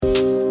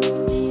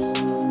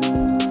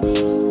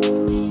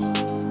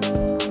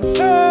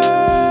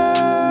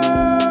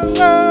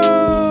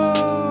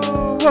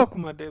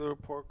my daily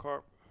report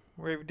card,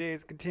 where every day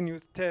is a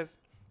continuous test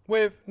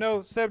with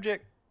no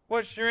subject.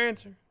 What's your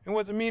answer? And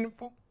was it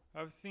meaningful?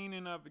 I've seen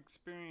and I've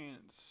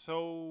experienced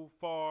so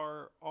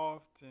far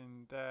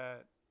often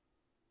that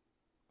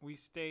we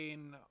stay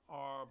in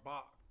our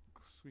box,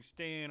 we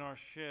stay in our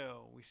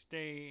shell, we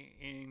stay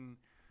in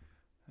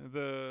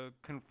the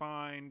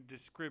confined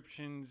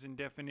descriptions and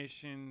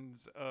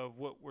definitions of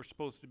what we're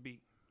supposed to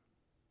be.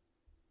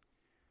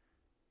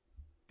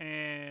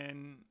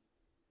 And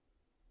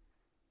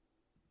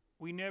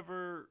we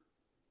never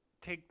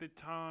take the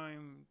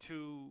time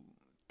to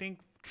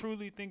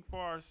truly think for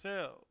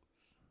ourselves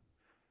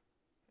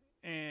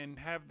and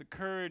have the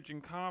courage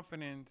and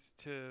confidence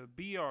to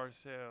be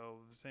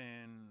ourselves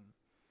and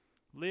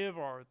live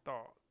our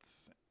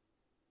thoughts.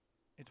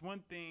 It's one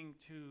thing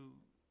to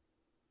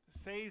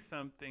say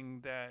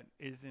something that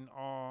is in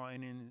awe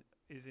and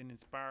is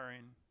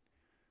inspiring,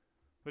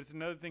 but it's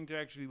another thing to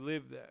actually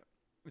live that.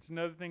 It's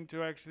another thing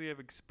to actually have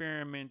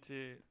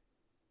experimented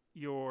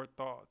your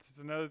thoughts.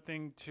 It's another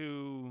thing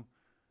to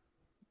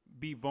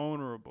be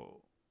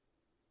vulnerable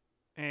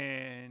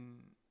and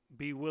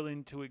be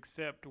willing to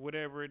accept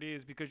whatever it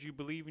is because you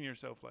believe in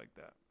yourself like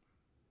that.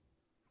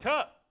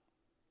 Tough.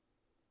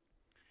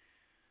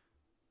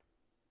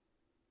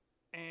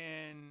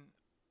 And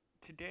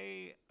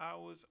today I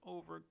was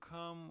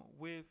overcome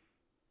with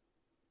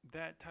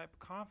that type of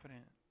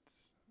confidence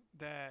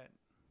that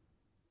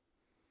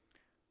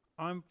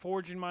I'm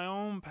forging my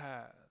own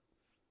path.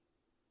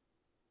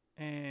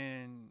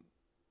 And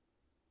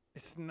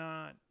it's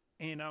not,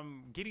 and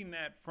I'm getting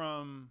that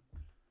from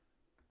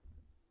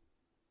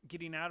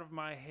getting out of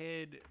my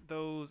head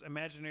those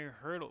imaginary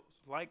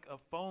hurdles like a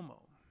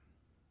FOMO.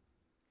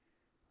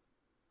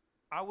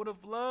 I would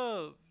have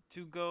loved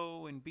to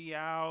go and be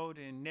out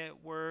and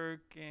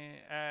network and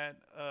at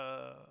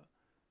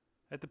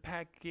the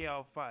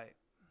Pacquiao fight.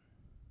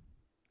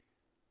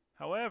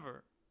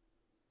 However,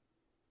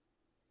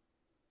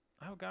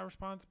 I've got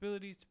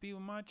responsibilities to be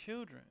with my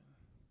children.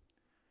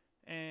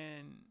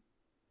 And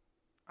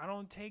I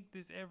don't take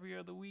this every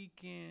other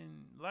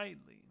weekend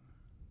lightly.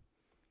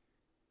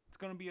 It's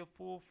going to be a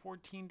full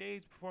 14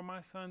 days before my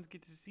sons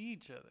get to see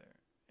each other.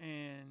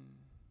 And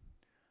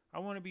I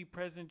want to be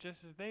present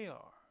just as they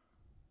are.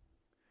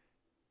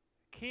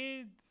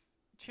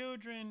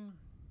 Children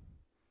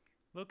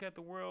look at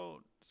the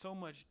world so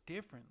much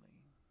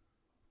differently,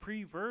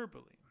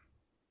 pre-verbally.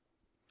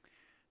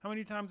 How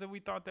many times have we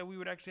thought that we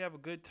would actually have a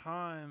good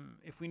time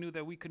if we knew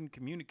that we couldn't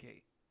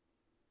communicate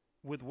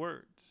with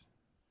words?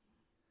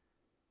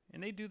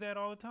 And they do that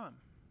all the time.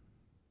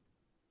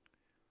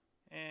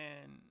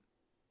 And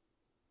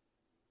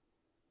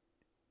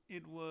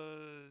it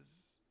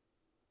was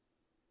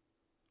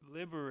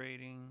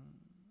liberating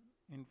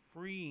and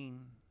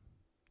freeing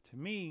to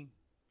me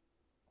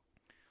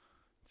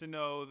to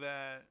know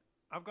that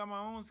I've got my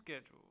own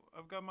schedule.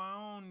 I've got my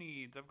own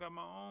needs. I've got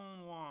my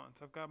own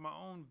wants. I've got my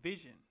own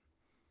vision.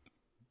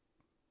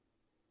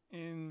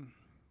 And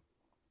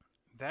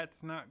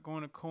that's not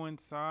going to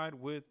coincide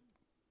with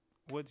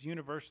what's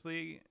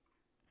universally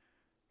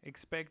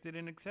expected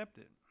and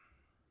accepted.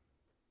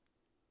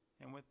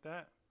 And with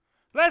that,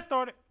 let's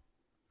start it.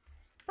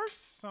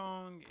 First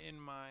song in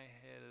my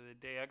head of the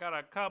day. I got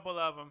a couple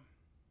of them.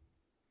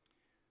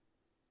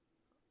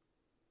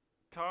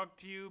 Talk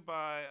to You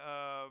by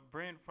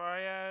Brent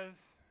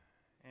Faiyaz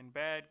and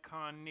Bad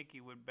Con Nicki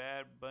with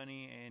Bad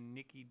Bunny and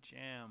Nicky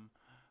Jam.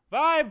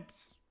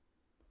 Vibes!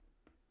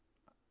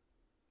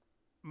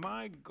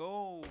 My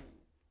goal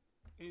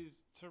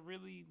is to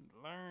really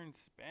learn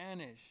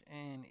Spanish,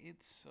 and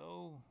it's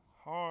so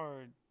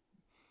hard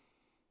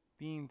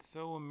being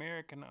so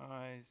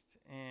Americanized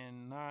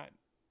and not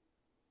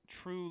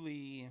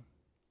truly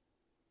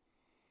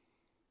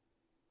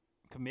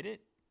committed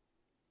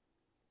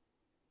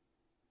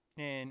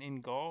and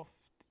engulfed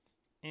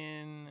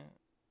in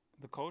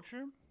the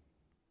culture.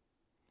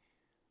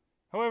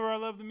 However, I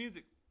love the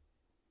music.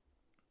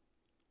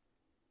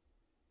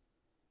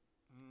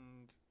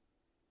 And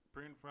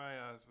Brent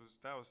Faiyaz was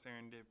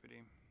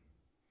serendipity.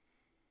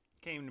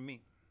 Came to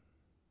me.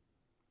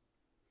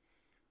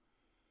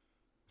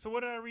 So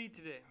what did I read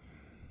today?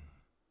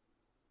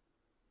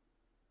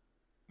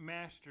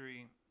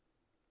 Mastery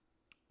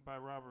by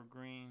Robert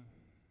Greene.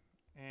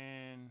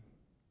 And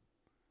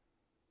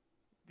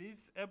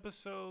this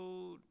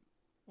episode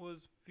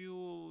was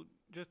fueled,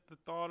 just the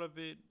thought of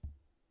it.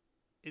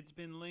 It's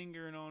been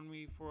lingering on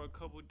me for a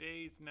couple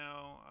days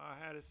now. I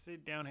had to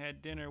sit down,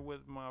 had dinner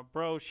with my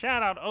bro.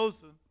 Shout out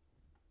Osa.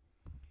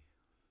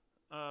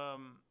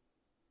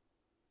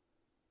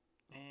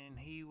 And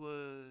he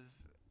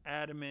was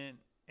adamant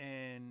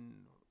and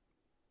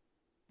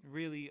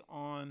really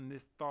on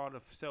this thought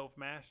of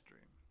self-mastery.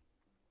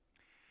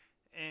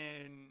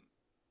 And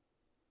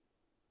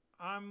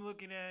I'm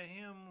looking at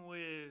him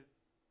with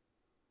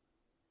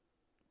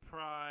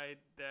pride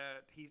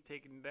that he's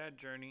taken that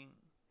journey,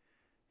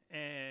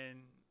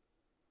 and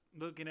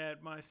looking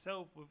at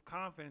myself with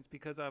confidence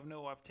because I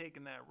know I've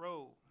taken that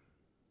road.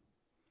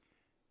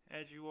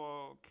 As you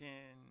all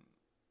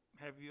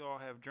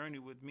have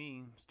journeyed with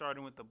me,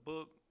 starting with the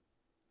book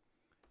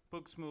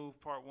Book Smooth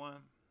Part 1,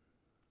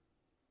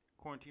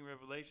 Quarantine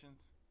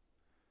Revelations,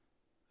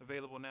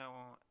 available now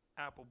on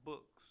Apple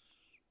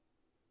Books,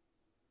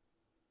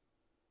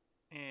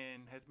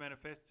 and has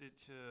manifested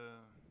to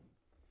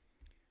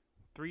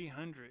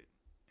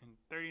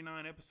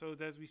 339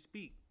 episodes as we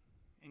speak,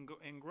 and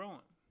growing.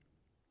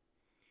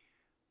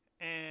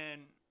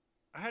 And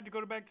I had to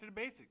go back to the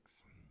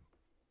basics.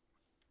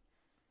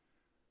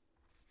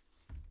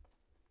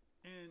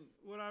 And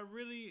what I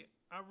read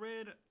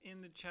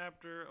in the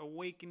chapter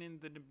Awakening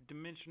the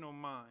Dimensional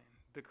Mind,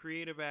 the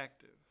Creative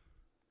Active.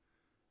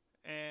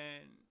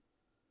 And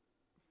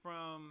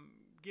from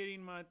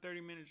getting my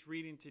 30 minutes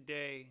reading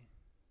today,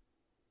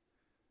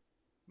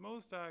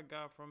 most I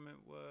got from it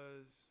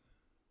was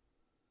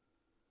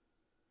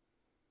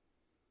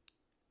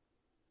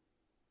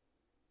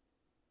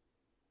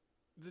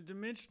the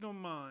dimensional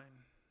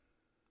mind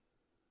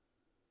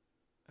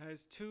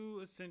has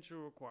two essential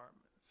requirements.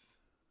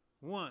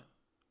 One,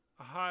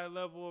 a high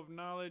level of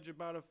knowledge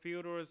about a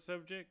field or a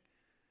subject.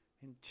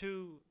 And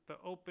two, the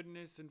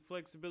openness and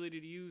flexibility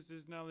to use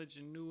this knowledge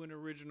in new and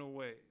original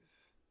ways.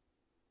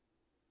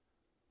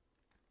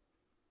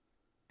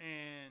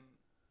 And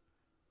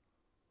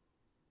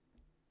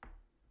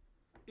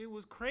it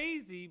was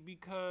crazy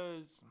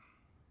because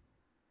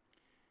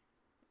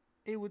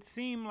it would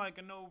seem like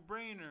a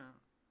no-brainer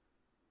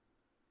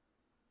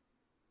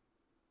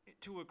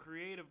to a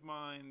creative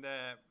mind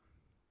that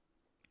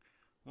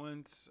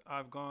once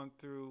I've gone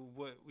through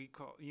what we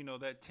call,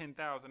 that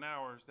 10,000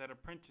 hours, that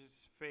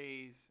apprentice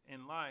phase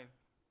in life,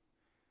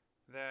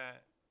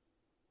 that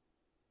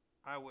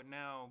I would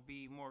now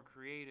be more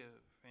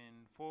creative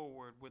and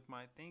forward with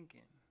my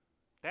thinking.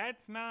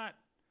 That's not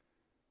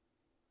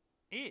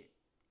it.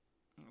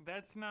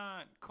 That's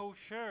not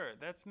kosher.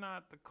 That's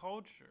not the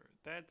culture.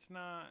 That's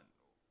not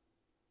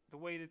the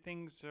way that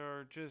things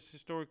are just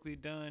historically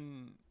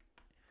done.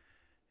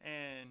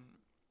 And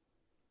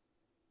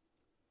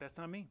that's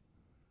not me.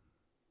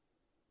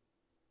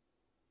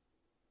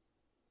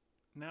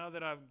 Now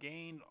that I've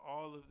gained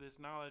all of this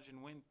knowledge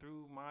and went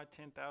through my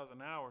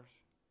 10,000 hours,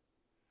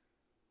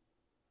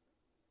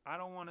 I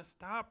don't want to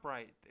stop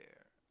right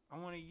there. I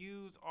want to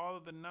use all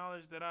of the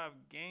knowledge that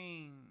I've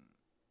gained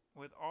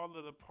with all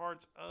of the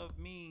parts of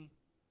me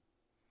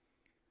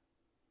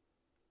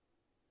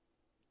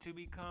to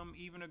become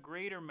even a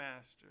greater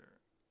master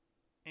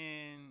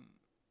and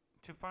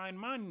to find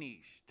my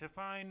niche, to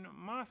find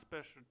my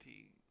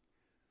specialty.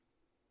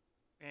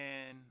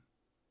 And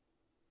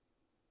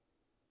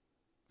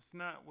it's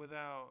not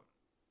without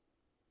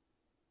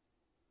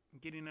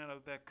getting out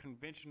of that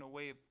conventional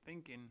way of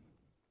thinking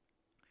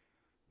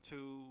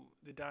to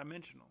the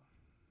dimensional.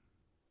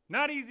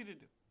 Not easy to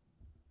do.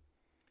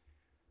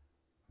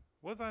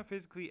 Was I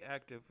physically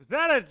active? Was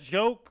that a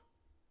joke?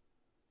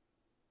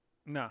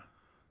 Nah.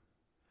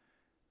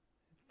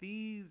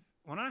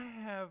 When I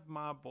have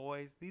my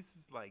boys, this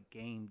is like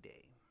game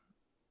day.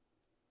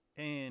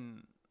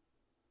 And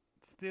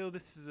still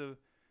this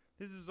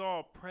is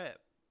all prep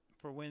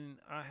for when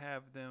I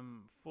have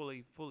them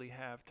fully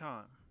have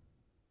time.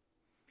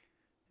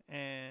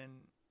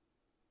 And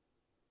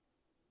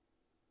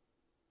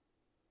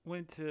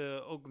went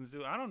to Oakland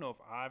Zoo. I don't know if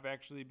I've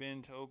actually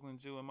been to Oakland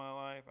Zoo in my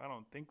life. I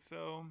don't think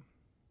so.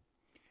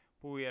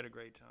 But we had a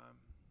great time.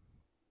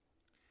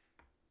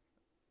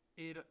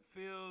 It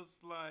feels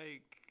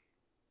like,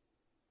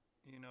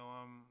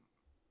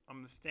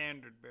 I'm the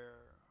standard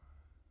bearer.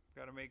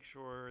 Got to make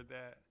sure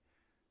that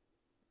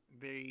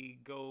they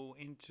go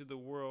into the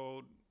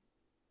world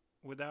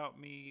without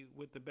me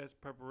with the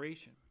best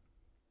preparation.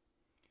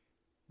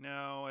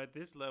 Now, at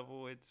this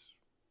level, it's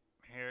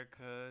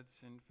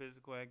haircuts and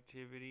physical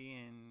activity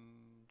and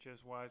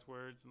just wise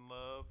words and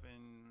love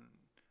and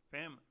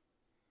family.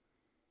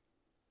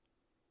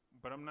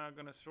 But I'm not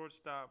going to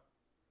shortstop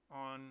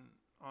on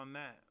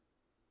that.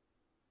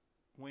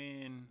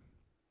 When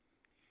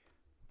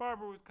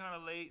Barbara was kind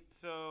of late,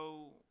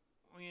 so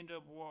we ended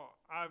up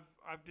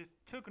I've just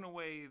taken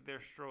away their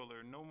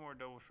stroller. No more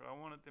double stroller. I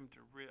want them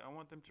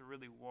to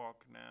really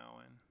walk now.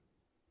 And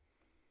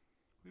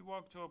we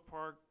walked to a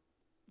park.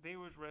 They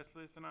was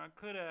restless, and I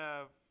could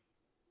have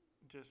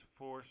just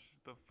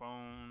forced the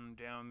phone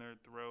down their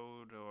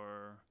throat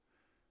or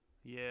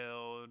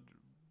yelled,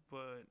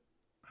 but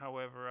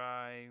however,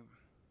 I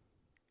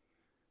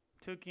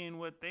took in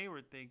what they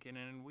were thinking,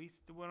 and we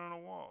went on a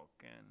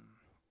walk and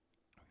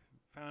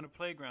found a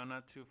playground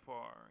not too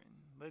far and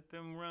let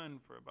them run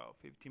for about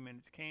 15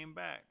 minutes, came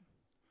back.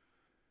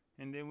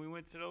 And then we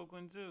went to the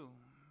Oakland Zoo.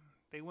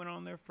 They went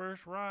on their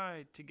first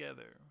ride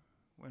together,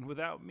 went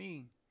without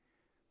me.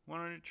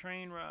 Went on a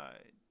train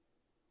ride.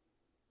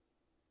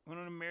 Went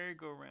on a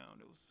merry-go-round.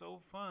 It was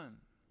so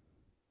fun.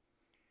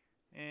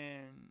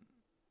 And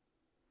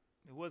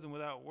it wasn't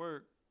without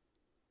work.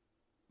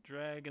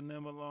 Dragging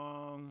them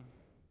along,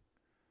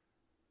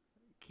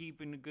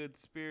 keeping a good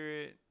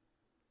spirit,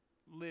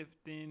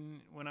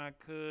 lifting when I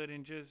could,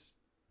 and just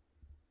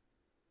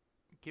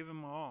give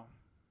them all.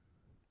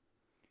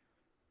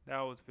 That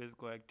was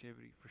physical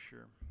activity for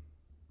sure.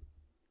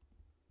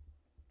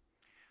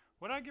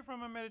 What did I get from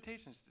my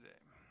meditations today?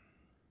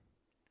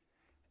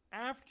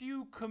 After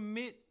you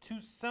commit to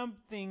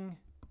something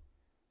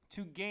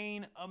to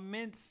gain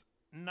immense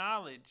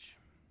knowledge,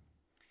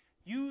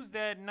 use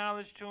that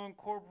knowledge to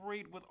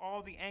incorporate with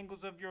all the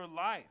angles of your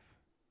life.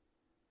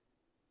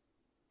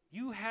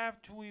 You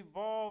have to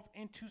evolve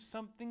into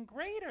something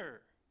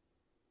greater.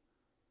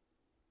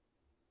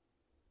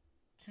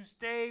 To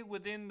stay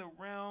within the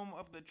realm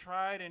of the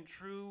tried and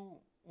true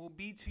will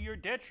be to your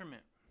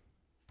detriment.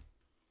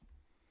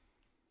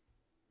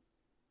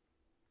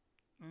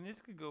 And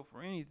this could go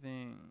for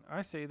anything.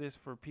 I say this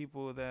for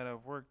people that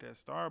have worked at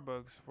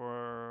Starbucks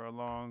for a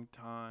long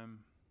time.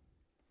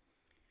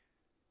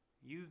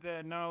 Use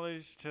that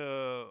knowledge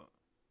to,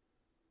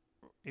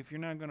 if you're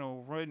not going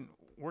to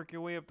work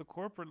your way up the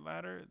corporate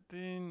ladder,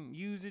 then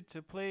use it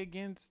to play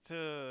against,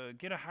 to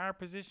get a higher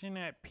position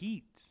at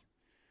Pete's.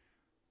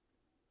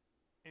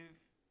 If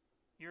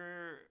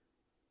you're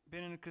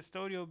been in a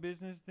custodial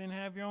business, then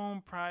have your own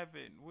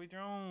private with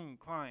your own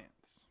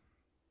clients.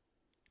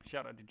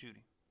 Shout out to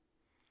Judy.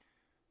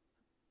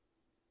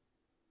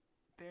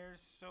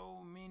 There's so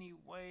many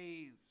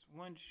ways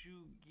once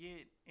you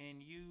get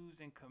and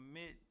use and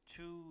commit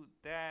to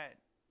that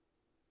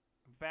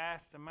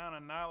vast amount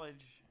of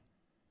knowledge,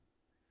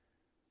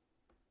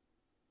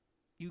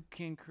 you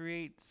can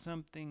create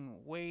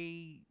something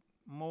way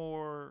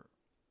more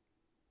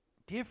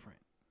different,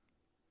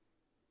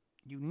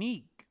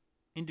 unique,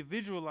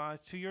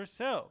 individualized to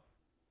yourself.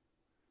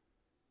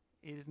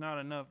 It is not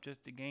enough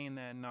just to gain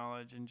that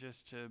knowledge and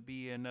just to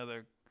be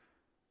another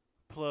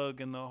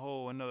plug in the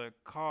hole, another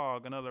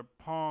cog, another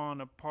pawn,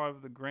 a part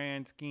of the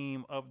grand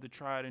scheme of the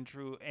tried and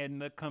true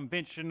and the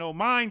conventional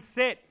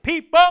mindset,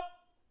 people.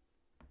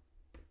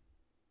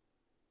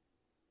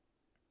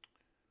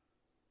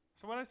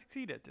 So what I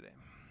succeed at today?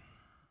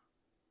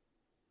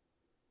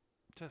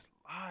 Just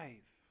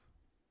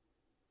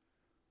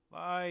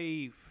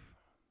life.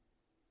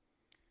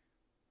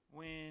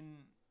 When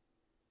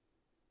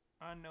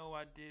I know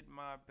I did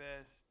my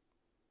best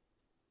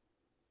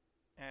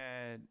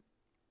at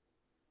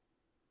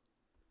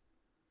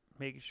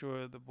making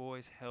sure the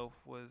boys' health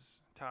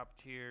was top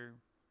tier,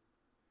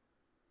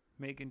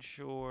 making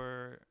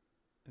sure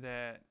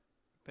that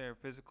their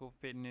physical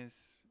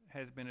fitness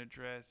has been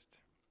addressed,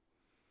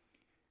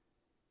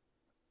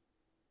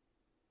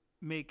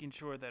 making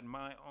sure that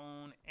my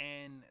own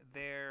and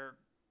their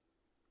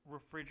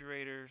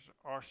refrigerators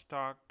are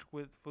stocked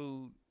with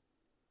food,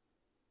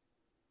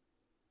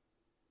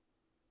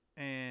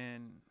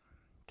 and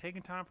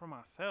taking time for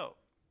myself.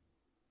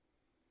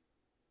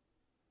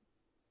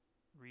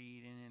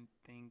 Reading and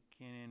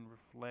thinking and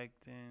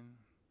reflecting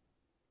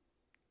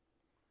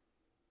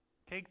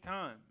takes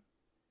time.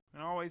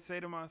 And I always say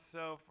to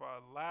myself, I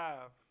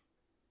laugh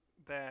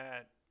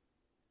that,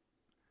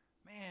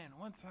 man,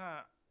 once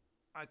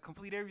I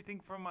complete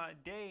everything for my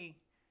day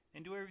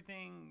and do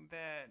everything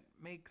that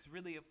makes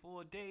really a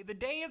full day, the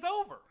day is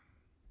over.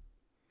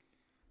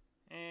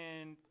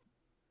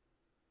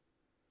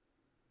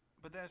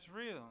 But that's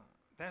real.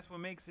 That's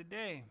what makes a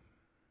day.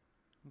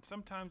 And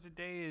sometimes a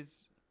day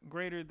is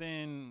greater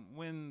than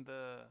when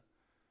the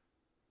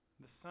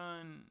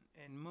sun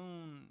and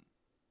moon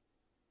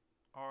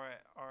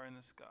are in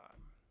the sky.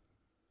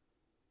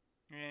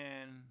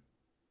 And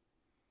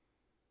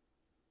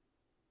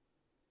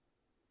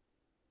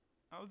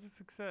I was a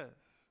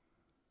success.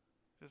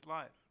 Just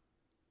life.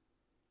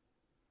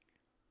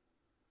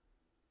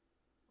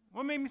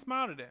 What made me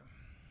smile today?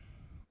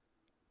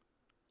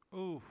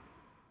 Ooh,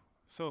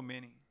 so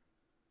many.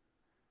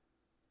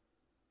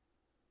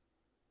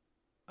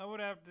 I would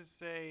have to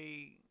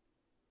say,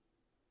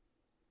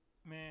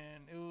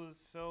 man, it was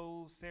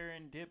so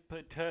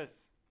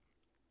serendipitous.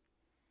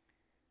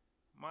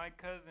 My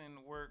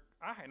cousin worked,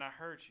 and I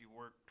heard she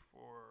worked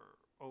for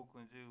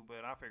Oakland Zoo,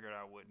 but I figured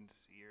I wouldn't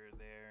see her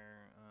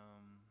there.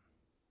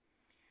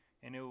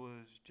 And it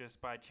was just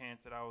by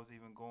chance that I was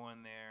even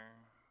going there.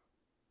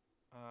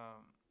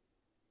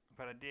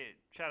 But I did.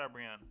 Shout out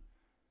Brianna.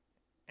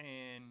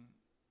 And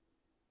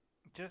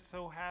just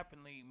so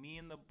happenly, me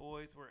and the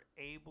boys were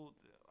able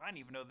to, I didn't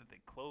even know that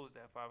they closed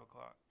at 5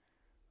 o'clock.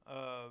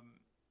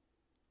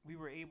 We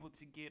were able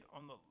to get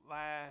on the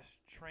last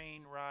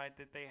train ride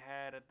that they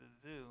had at the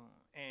zoo.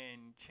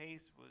 And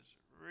Chase was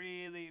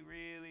really,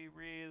 really,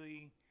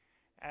 really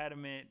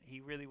adamant. He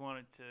really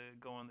wanted to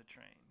go on the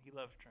train. He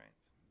loves trains.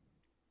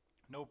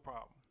 No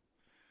problem.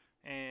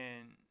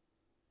 And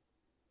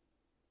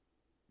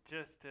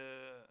just to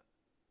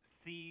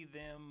see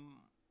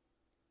them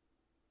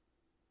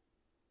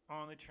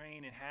on the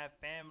train and have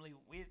family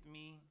with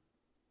me,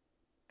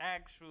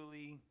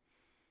 actually,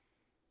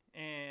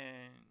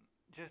 and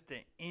just to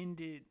end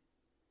it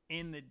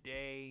in the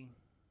day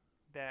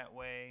that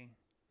way,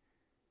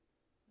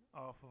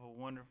 off of a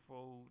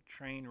wonderful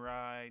train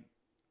ride.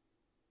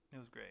 It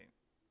was great.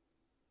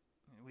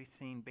 We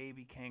seen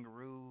baby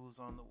kangaroos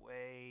on the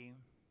way,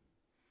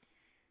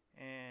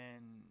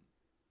 and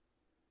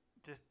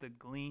just the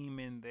gleam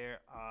in their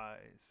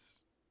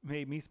eyes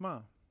made me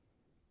smile.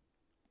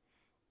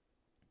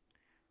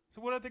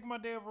 So what I think of my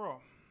day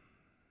overall?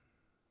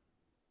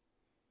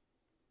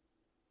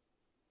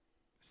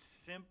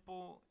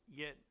 simple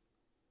yet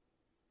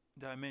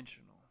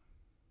dimensional.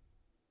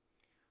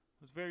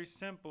 It was very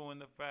simple in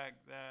the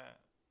fact that,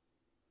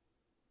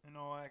 in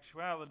all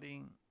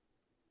actuality,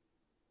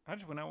 I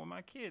just went out with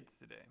my kids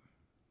today.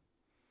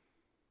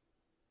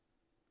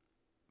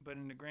 But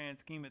in the grand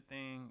scheme of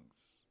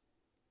things,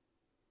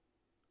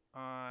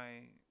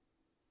 I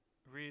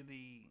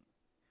really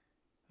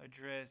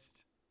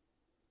addressed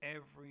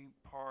every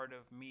part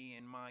of me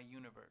in my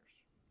universe.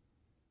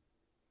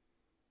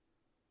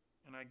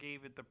 And I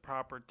gave it the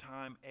proper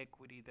time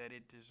equity that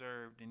it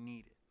deserved and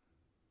needed.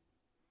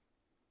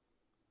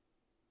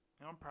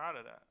 And I'm proud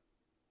of that.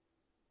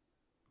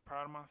 I'm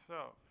proud of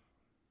myself.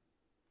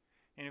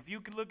 And if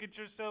you can look at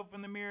yourself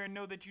in the mirror and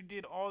know that you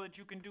did all that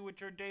you can do with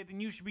your day, then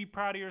you should be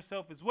proud of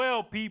yourself as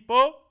well,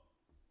 people.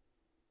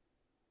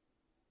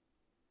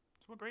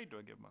 So what grade do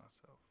I give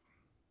myself?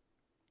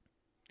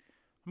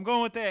 I'm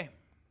going with A.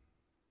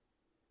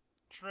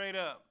 Straight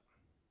up.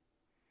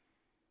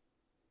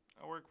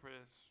 I work for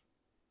this.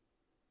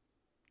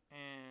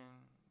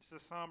 And it's a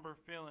somber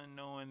feeling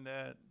knowing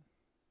that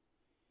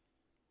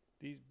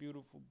these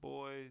beautiful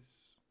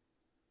boys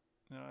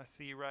that I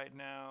see right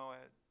now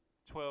at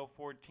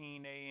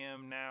 12:14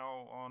 a.m.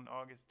 now on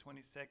August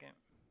 22nd,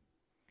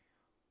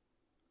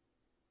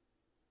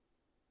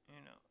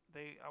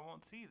 I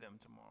won't see them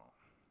tomorrow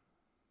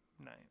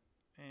night.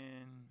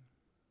 And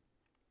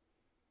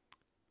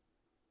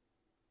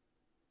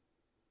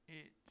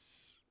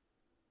it's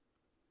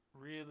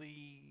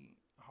really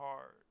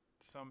hard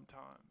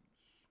sometimes.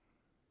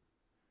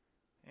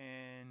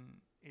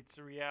 And it's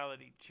a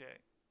reality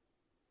check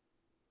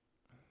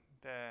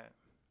that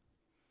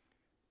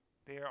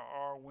there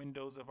are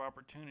windows of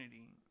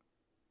opportunity,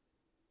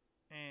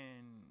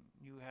 and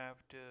you have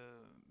to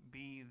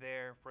be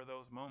there for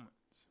those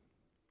moments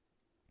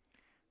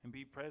and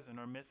be present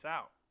or miss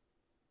out,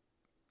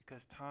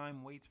 because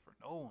time waits for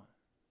no one.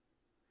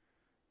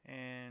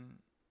 And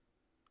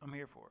I'm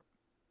here for it.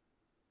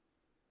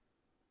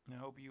 And I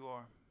hope you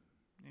are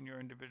in your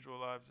individual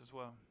lives as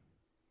well.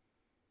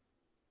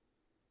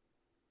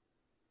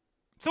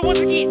 So once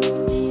again,